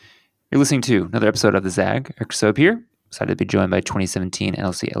You're listening to another episode of the Zag. Eric Soap here. Excited to be joined by 2017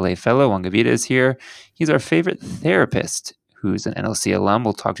 NLC LA fellow Juan Gavidia is here. He's our favorite therapist who's an NLC alum.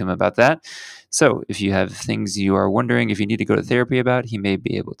 We'll talk to him about that. So if you have things you are wondering if you need to go to therapy about, he may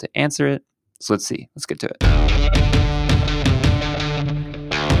be able to answer it. So let's see. Let's get to it.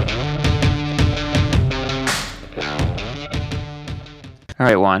 All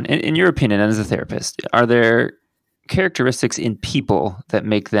right, Juan, in your opinion, and as a therapist, are there characteristics in people that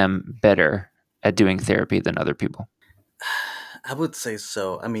make them better at doing therapy than other people? I would say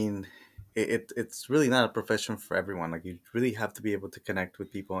so. I mean, it's really not a profession for everyone. Like you really have to be able to connect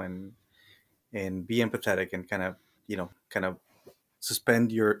with people and be empathetic and kind of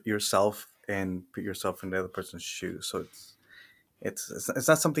suspend yourself and put yourself in the other person's shoes. So it's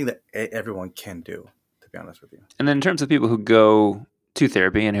not something that everyone can do, to be honest with you. And then in terms of people who go to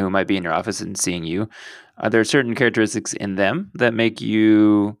therapy and who might be in your office and seeing you, are there certain characteristics in them that make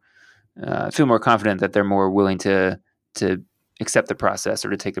you feel more confident that they're more willing to accept the process or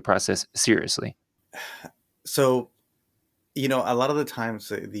to take the process seriously? So a lot of the times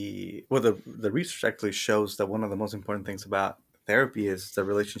the research actually shows that one of the most important things about therapy is the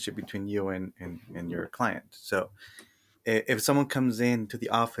relationship between you and your client. So if someone comes into the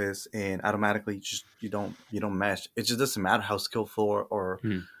office and automatically just you don't mesh, it just doesn't matter how skillful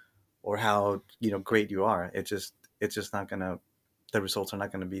Hmm. or how great you are. It's just not gonna, the results are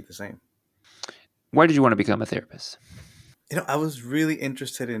not gonna be the same. Why did you want to become a therapist? I was really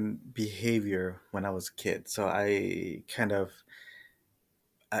interested in behavior when I was a kid, so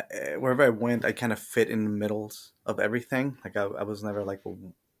wherever I went, I kind of fit in the middles of everything. Like I was never like,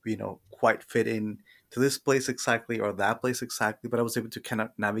 quite fit in to this place exactly or that place exactly, but I was able to kind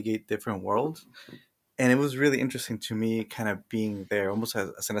of navigate different worlds. And it was really interesting to me kind of being there almost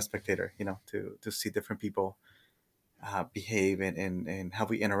as a spectator, to see different people behave and how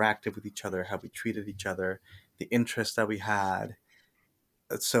we interacted with each other, how we treated each other, the interests that we had.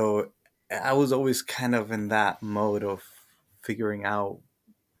 So I was always kind of in that mode of figuring out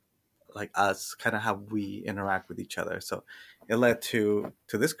like us, kind of how we interact with each other. So it led to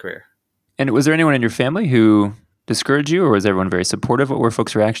this career. And was there anyone in your family who discouraged you, or was everyone very supportive? What were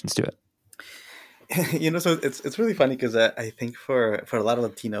folks' reactions to it? So it's really funny because I think for a lot of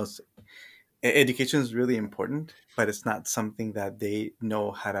Latinos, education is really important, but it's not something that they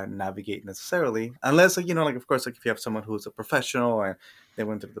know how to navigate necessarily, unless like of course, like if you have someone who's a professional and they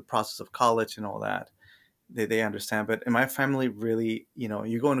went through the process of college and all that, they understand. But in my family, really,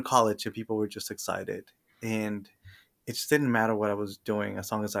 you go into college and people were just excited, and it just didn't matter what I was doing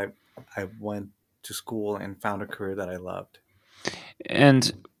as long as I went to school and found a career that I loved.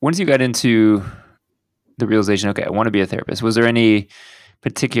 And once you got into the realization, okay, I want to be a therapist, was there any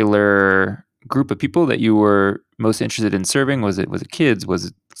particular group of people that you were most interested in serving? Was it kids? Was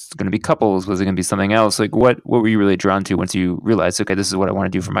it going to be couples? Was it going to be something else? Like what were you really drawn to once you realized, okay, this is what I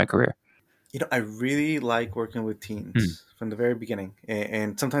want to do for my career? I really like working with Hmm. teens from the very beginning,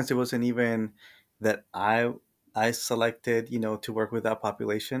 and sometimes it wasn't even that I selected, to work with that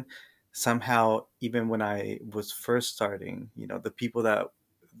population. Somehow, even when I was first starting, the people that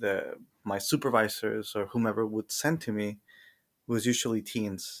the my supervisors or whomever would send to me was usually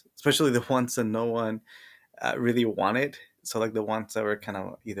teens, especially the ones that no one really wanted. So like the ones that were kind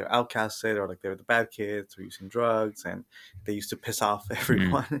of either outcasted or like they were the bad kids or using drugs, and they used to piss off Hmm.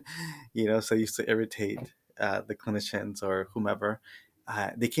 everyone, so they used to irritate the clinicians or whomever.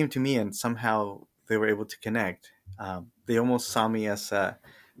 They came to me and somehow they were able to connect. They almost saw me as a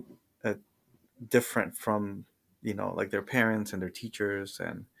different from like their parents and their teachers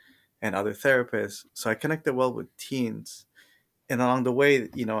and other therapists. So I connected well with teens, and along the way,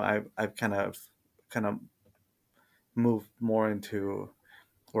 I've kind of moved more into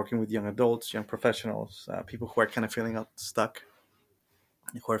working with young adults, young professionals, people who are kind of feeling stuck,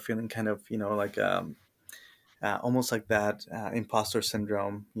 who are feeling kind of, like almost like that imposter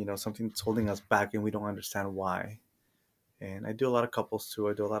syndrome, something that's holding us back and we don't understand why. And I do a lot of couples too.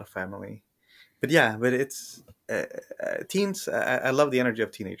 I do a lot of family. But yeah, but it's teens. I love the energy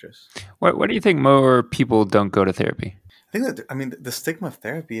of teenagers. Why do you think more people don't go to therapy? I think that, I mean, the stigma of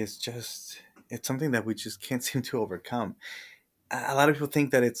therapy is just, it's something that we just can't seem to overcome. A lot of people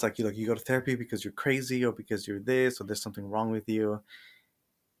think that it's like you go to therapy because you're crazy or because you're this or there's something wrong with you.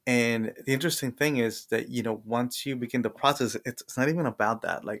 And the interesting thing is that once you begin the process, it's not even about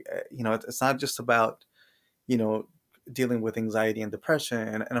that. Like it's not just about you know dealing with anxiety and depression,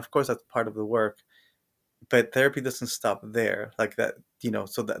 and of course that's part of the work. But therapy doesn't stop there, like that.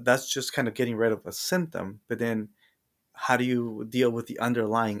 So that's just kind of getting rid of a symptom. But then how do you deal with the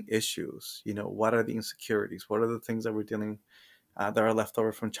underlying issues? What are the insecurities? What are the things that we're dealing that are left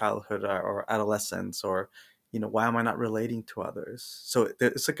over from childhood or adolescence, or why am I not relating to others? So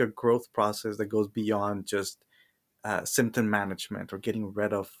it's like a growth process that goes beyond just symptom management or getting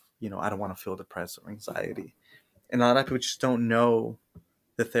rid of, I don't want to feel depressed or anxiety. And a lot of people just don't know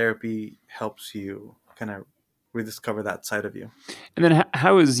the therapy helps you kind of rediscover that side of you. And then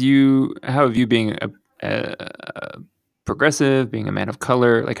how have you being a progressive, being a man of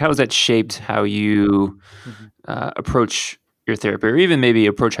color, like how has that shaped how you Hmm. approach your therapy, or even maybe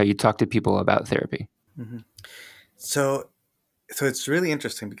approach how you talk to people about therapy? Hmm. So it's really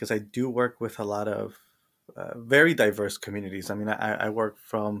interesting because I do work with a lot of very diverse communities. I mean, I work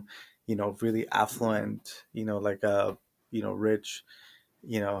from really affluent, like a rich,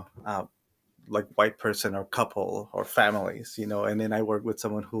 you know uh, like white person or couple or families, and then I work with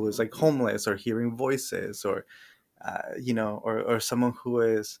someone who is like homeless or hearing voices, or or someone who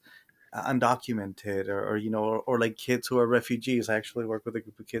is undocumented, or or like kids who are refugees. I actually worked with a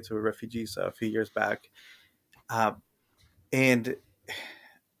group of kids who were refugees a few years back. uh, and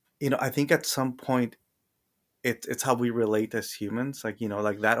I think at some point it's how we relate as humans, like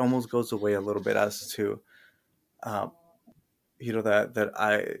like that almost goes away a little bit as to uh, that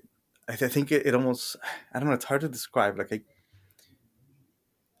I think it almost, I don't know, it's hard to describe. Like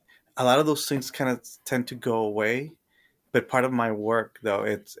a lot of those things kind of tend to go away. But part of my work, though,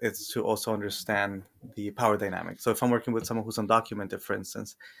 it's to also understand the power dynamic. So if I'm working with someone who's undocumented, for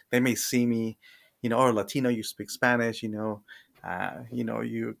instance, they may see me, or Latino, you speak Spanish, you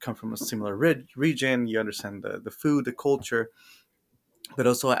come from a similar region, you understand the food, the culture, but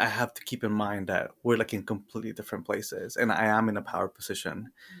also I have to keep in mind that we're like in completely different places, and I am in a power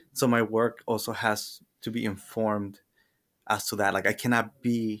position. So my work also has to be informed as to that. Like I cannot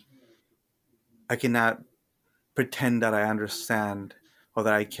pretend that I understand or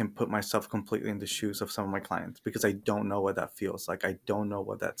that I can put myself completely in the shoes of some of my clients, because I don't know what that feels like. I don't know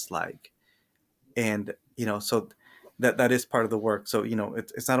what that's like. And, so that is part of the work. So,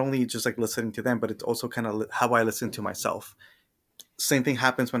 it's not only just like listening to them, but it's also kind of how I listen to myself. Same thing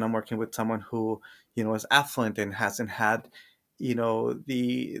happens when I'm working with someone who, is affluent and hasn't had,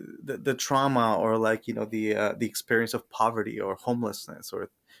 the trauma, or like, the experience of poverty or homelessness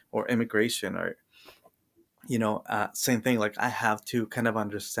or immigration, or same thing. Like I have to kind of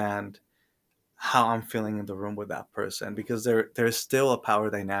understand how I'm feeling in the room with that person, because there's still a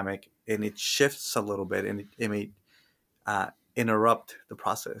power dynamic, and it shifts a little bit, and it may interrupt the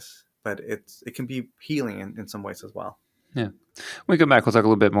process, but it can be healing in some ways as well. Yeah. When we come back, we'll talk a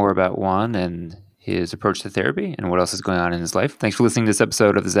little bit more about Juan and his approach to therapy and what else is going on in his life. Thanks for listening to this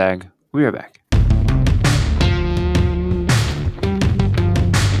episode of The Zag. We are back.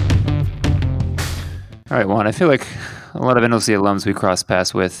 All right, Juan, I feel like a lot of NLC alums we cross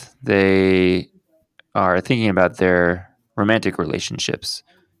paths with, they are thinking about their romantic relationships.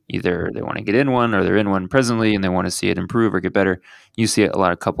 Either they want to get in one or they're in one presently and they want to see it improve or get better. You see a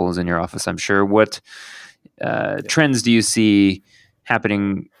lot of couples in your office, I'm sure. What Yeah. trends do you see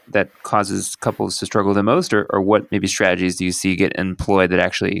happening that causes couples to struggle the most, or what maybe strategies do you see get employed that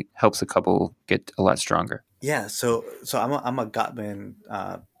actually helps a couple get a lot stronger? Yeah. So I'm a Gottman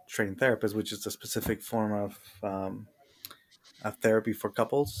trained therapist, which is a specific form of therapy for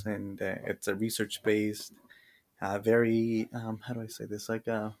couples, and it's a research based, very how do I say this, like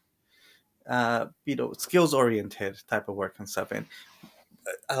skills oriented type of work and stuff. And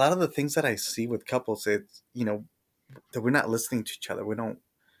a lot of the things that I see with couples, it's that we're not listening to each other. We don't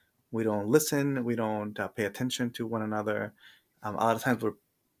listen. We don't pay attention to one another. A lot of times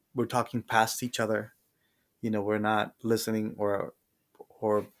we're talking past each other. We're not listening or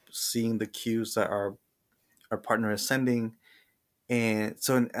seeing the cues that our partner is sending. And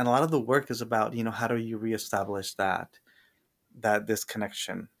so, and a lot of the work is about, how do you reestablish that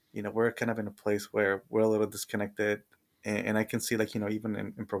disconnection? We're kind of in a place where we're a little disconnected. And I can see, like, even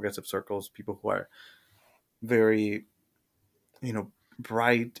in progressive circles, people who are very,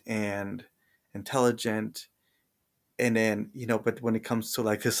 bright and intelligent. And then, but when it comes to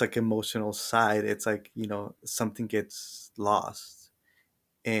like this like emotional side, it's like, something gets lost.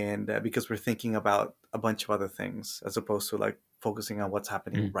 And because we're thinking about a bunch of other things as opposed to like focusing on what's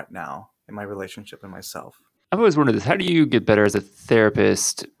happening Mm. right now in my relationship and myself. I've always wondered this. How do you get better as a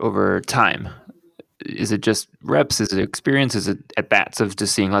therapist over time? Is it just reps? Is it experience? Is it at bats of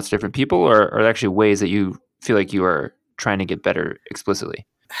just seeing lots of different people, or are there actually ways that you feel like you are trying to get better explicitly?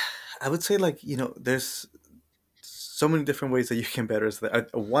 I would say, like, there's so many different ways that you can better. So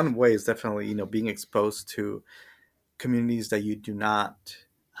one way is definitely, being exposed to communities that you do not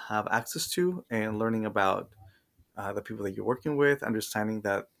have access to, and learning about the people that you're working with, understanding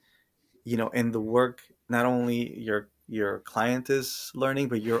that, in the work, not only you're your client is learning,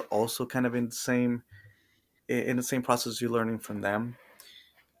 but you're also kind of in the same process you're learning from them.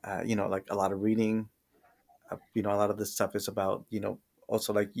 Like a lot of reading. A lot of this stuff is about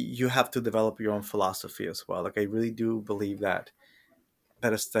also like you have to develop your own philosophy as well. Like I really do believe that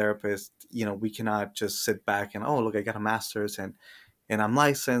as therapists, we cannot just sit back and, oh, look, I got a master's and I'm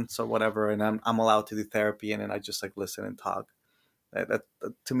licensed or whatever, and I'm allowed to do therapy, and then I just like listen and talk.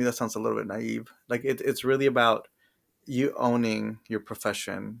 To me, that sounds a little bit naive. Like it's really about you owning your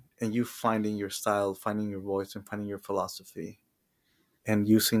profession and you finding your style, finding your voice, and finding your philosophy, and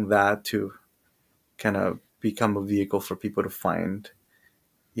using that to kind of become a vehicle for people to find,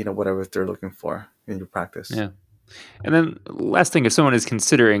 whatever they're looking for in your practice. Yeah. And then last thing, if someone is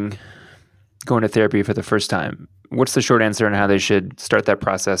considering going to therapy for the first time, what's the short answer on how they should start that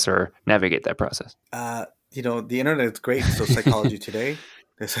process or navigate that process? The internet is great. So Psychology Today,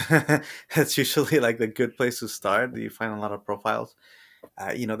 is that's usually like the good place to start. You find a lot of profiles.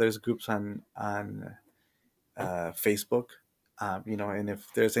 There's groups on Facebook. And if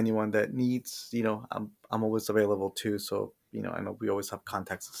there's anyone that needs, I'm always available too. So I know we always have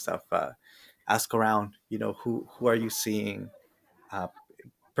contacts and stuff. Ask around. Who are you seeing? Uh,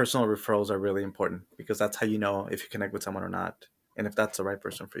 Personal referrals are really important because that's how you know if you connect with someone or not, and if that's the right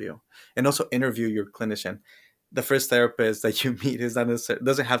person for you. And also interview your clinician. The first therapist that you meet is not necessarily,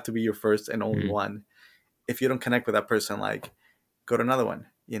 doesn't have to be your first and only Mhm. one. If you don't connect with that person, like, go to another one,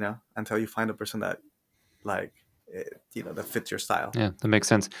 until you find a person that like that fits your style. Yeah, that makes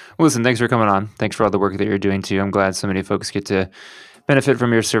sense. Well, listen, thanks for coming on. Thanks for all the work that you're doing too. I'm glad so many folks get to benefit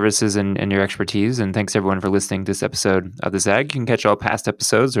from your services and your expertise. And thanks everyone for listening to this episode of The Zag. You can catch all past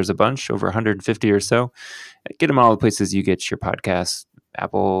episodes. There's a bunch, over 150 or so. Get them all the places you get your podcasts: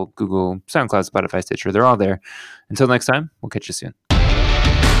 Apple, Google, SoundCloud, Spotify, Stitcher. They're all there. Until next time, we'll catch you soon.